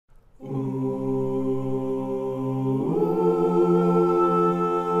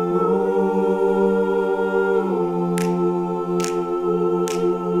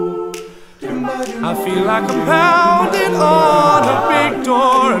pounding on a big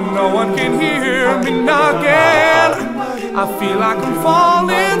door and no one can hear me knocking. I feel like I'm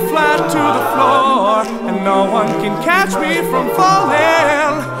falling flat to the floor and no one can catch me from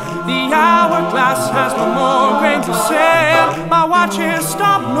falling. The hourglass has no more grains of sand. My watch is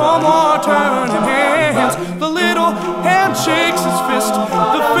stopped, no more turning hands. The little hand shakes his fist,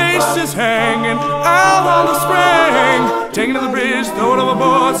 the face is hanging out on the spring. Take it to the bridge, throw it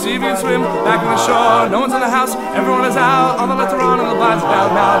overboard, see if you can swim back to the shore. No one's in the house, everyone is out. All the lights are on and the blinds are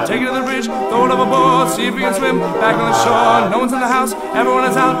down now. Take it to the bridge, throw it overboard, see if you can swim back to the shore. No one's in the house, everyone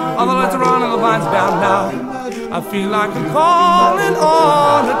is out. All the lights are on and the blinds are down now. I feel like I'm calling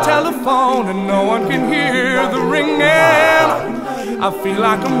on a telephone and no one can hear the ringing. I feel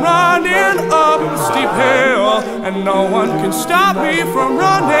like I'm running up a steep hill and no one can stop me from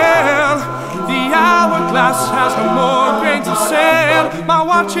running. The hourglass has no more grains of sand. My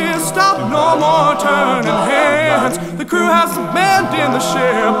watch is stopped, no more turning hands. The crew has abandoned the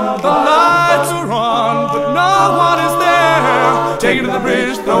ship. The lights are on, but no one is there. Take it to the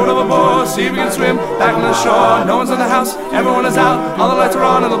bridge, throw it overboard, see if you can swim back to the shore. No one's in the house, everyone is out. All the lights are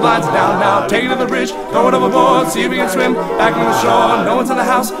on and the blinds are down now. Take it to the bridge, throw it overboard, see if you can swim back to the shore. No one's in the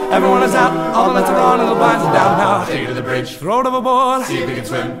house, everyone is out. All the lights are on and the blinds are down now. Take it to the bridge, throw it overboard, see if you can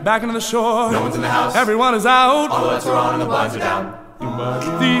swim back into the shore. No one's in the house, everyone is out. All the lights are on and the blinds are down.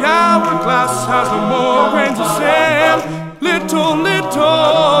 The hourglass has no more grains of sand. Little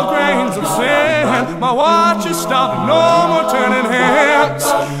grains of sand. My watch is stopped, no more turning hands.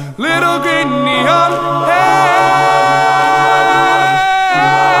 Little green neon hands.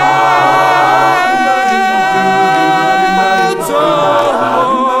 Oh,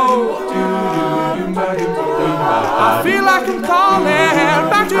 I feel like I'm calling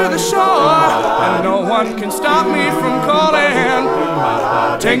back to the shore, and no one can stop me from calling.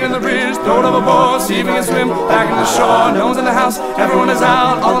 Take it to the bridge, throw it overboard, see if you can swim back in the shore. No one's in the house, everyone is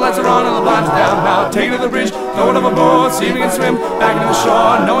out. All the lights are on and the blinds are down now. Take it to the bridge, throw it overboard, see if you can swim back into the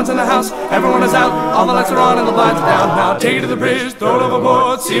shore. No one's in the house, everyone is out. All the lights are on and the blinds are down now. Take it to the bridge, throw it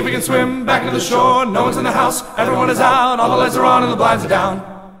overboard, see if you can swim back into the shore. No one's in the house, everyone is out. All the lights are on and the blinds are down.